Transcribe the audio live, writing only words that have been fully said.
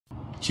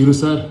Chiru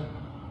sir,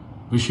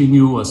 wishing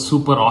you a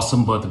super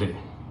awesome birthday.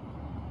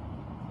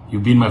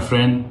 You've been my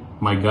friend,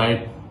 my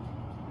guide.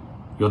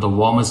 You're the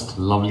warmest,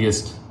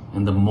 loveliest,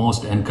 and the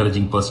most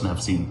encouraging person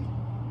I've seen.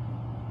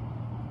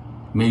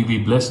 May you be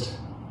blessed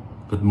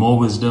with more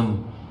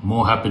wisdom,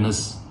 more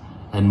happiness,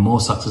 and more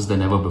success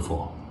than ever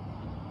before.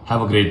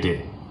 Have a great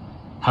day.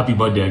 Happy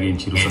birthday again,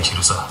 Chiru sir.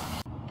 Chiru sir.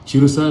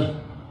 Chiru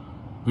sir,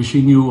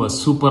 wishing you a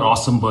super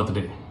awesome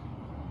birthday.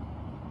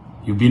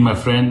 You've been my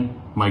friend,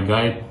 my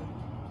guide.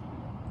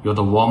 You're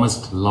the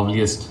warmest,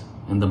 loveliest,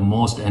 and the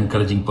most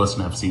encouraging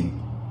person I've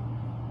seen.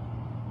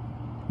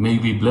 May you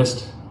be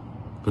blessed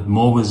with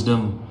more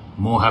wisdom,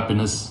 more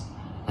happiness,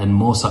 and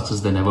more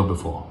success than ever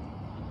before.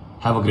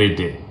 Have a great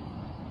day.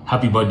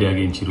 Happy birthday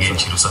again, Chiru sir.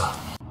 Chiru sir.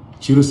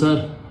 Chiru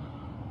sir,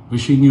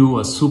 wishing you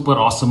a super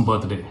awesome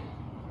birthday.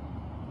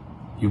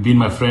 You've been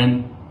my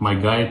friend, my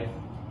guide.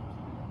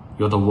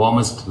 You're the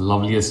warmest,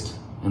 loveliest,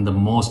 and the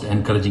most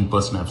encouraging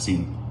person I've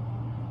seen.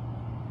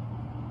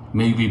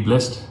 May you be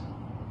blessed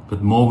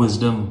with more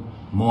wisdom,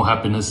 more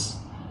happiness,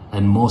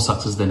 and more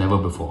success than ever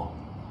before.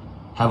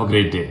 Have a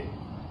great day.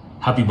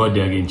 Happy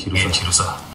birthday again, Chiru sir. Chiru sir.